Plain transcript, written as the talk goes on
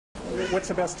What's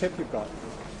the best tip you've got?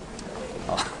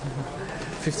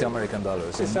 $50 American in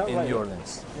right? New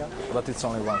Orleans. Yeah. But it's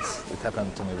only once. It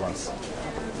happened to me once.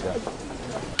 Yeah.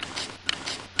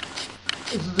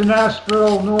 This is the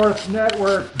Nashville North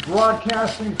Network,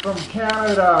 broadcasting from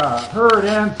Canada, heard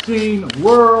and seen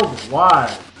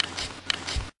worldwide.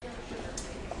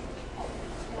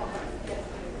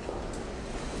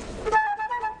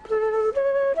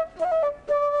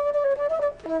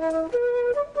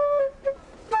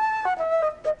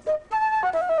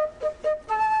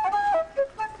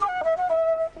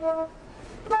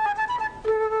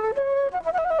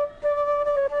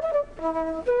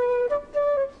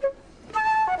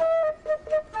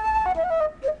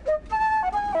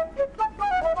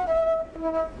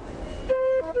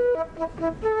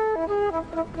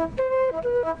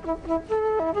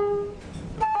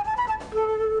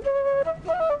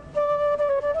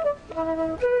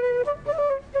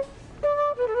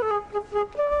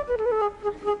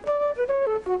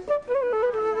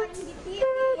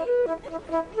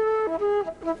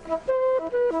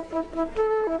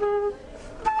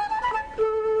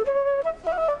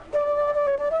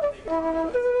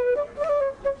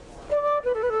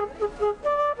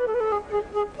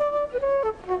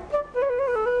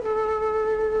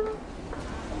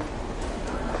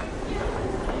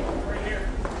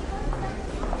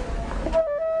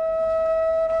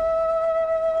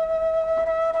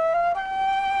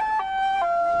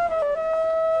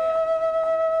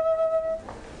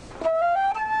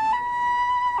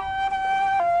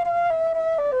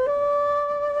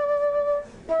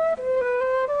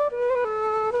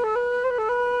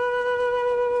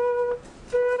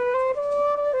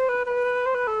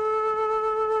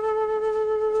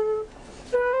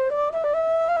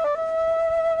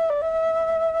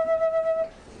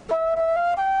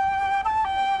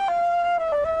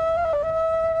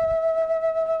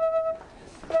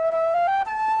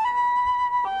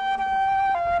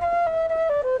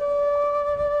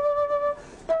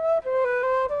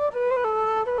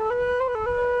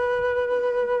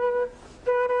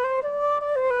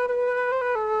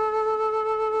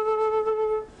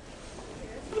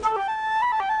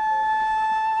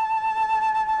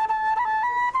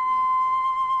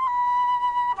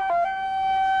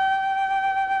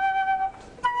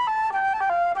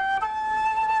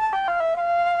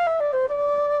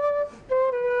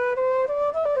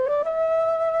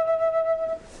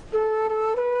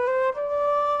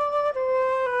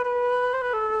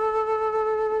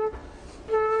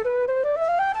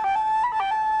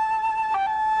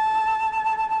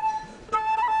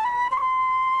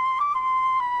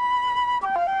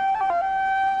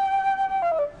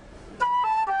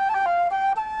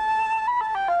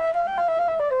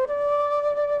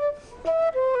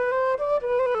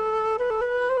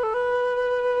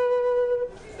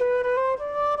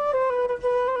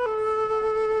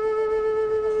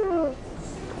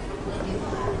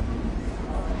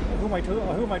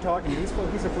 Who am I talking to?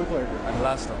 Who's the flute player? I'm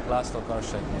Laszlo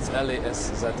Karszai. It's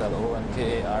L-A-S-Z-L-O and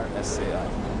K-A-R-S-A-I.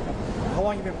 How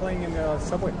long have you been playing in the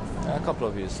subway? A couple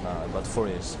of years now, about 4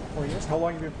 years. 4 years? How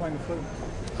long have you been playing the flute?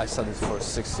 I studied for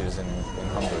 6 years in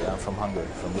Hungary. I'm from Hungary,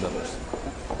 from Budapest.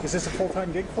 Is this a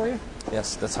full-time gig for you?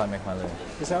 Yes, that's how I make my living.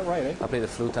 Is that right, eh? I play the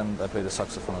flute and I play the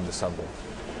saxophone on the subway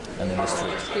and in the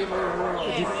street. Do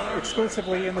you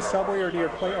exclusively in the subway, or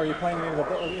are you playing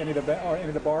in any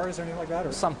of the bars or anything like that?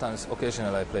 Or? Sometimes,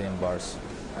 occasionally I play in bars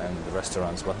and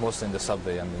restaurants, but mostly in the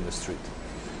subway and in the street.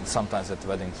 And sometimes at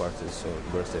wedding parties or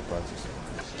birthday parties.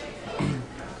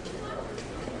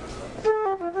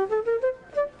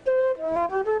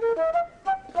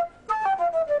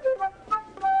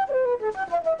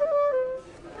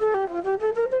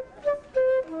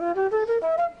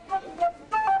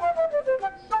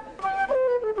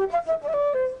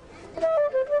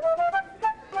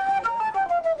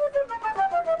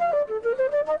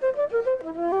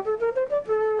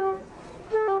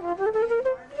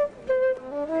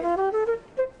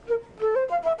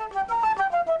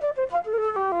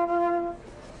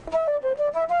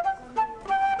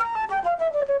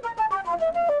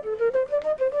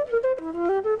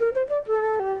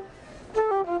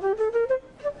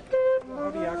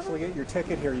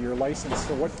 Ticket here, your license.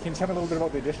 So can you tell me a little bit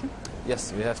about the audition?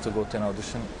 Yes, we have to go to an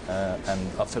audition, and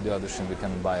after the audition we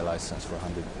can buy a license for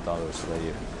 $100 for a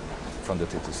year from the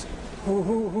TTC.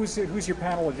 Who's your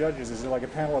panel of judges? Is it like a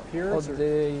panel of peers? Oh,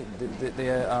 they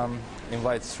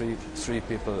invite three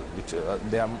people, which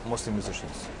they are mostly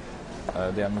musicians.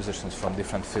 They are musicians from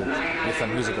different fields,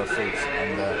 different musical fields,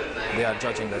 and they are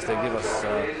judging us. They give us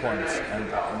points,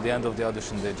 and at the end of the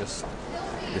audition they just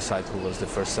decide who was the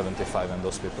first 75, and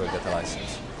those people get a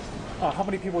license. How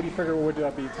many people do you figure would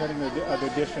be attending the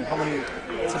audition? How many?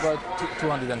 It's about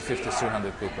 250,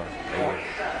 300 people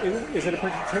a year. Is it a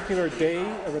particular day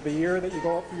of the year that you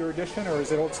go out for your audition, or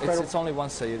is it all spread It's only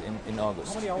once a year in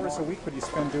August. How many hours a week would you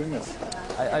spend doing this?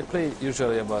 I play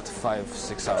usually about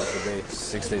 5-6 hours a day,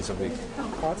 6 days a week.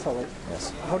 Oh, that's all right.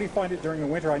 Yes. How do you find it during the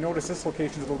winter? I notice this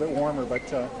location is a little bit warmer, but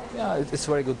Yeah, it's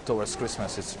very good towards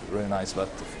Christmas. It's really nice, but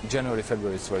January,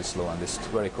 February is very slow and it's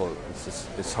very cold.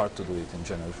 It's hard to do it in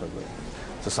January, February.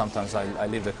 So sometimes I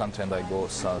leave the country and I go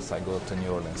south. I go to New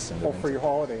Orleans in the winter. for your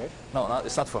holiday, eh? No,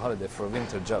 it's not for holiday. For a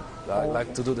winter job. I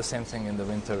like to do the same thing in the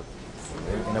winter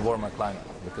in a warmer climate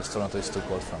because Toronto is too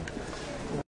cold for me.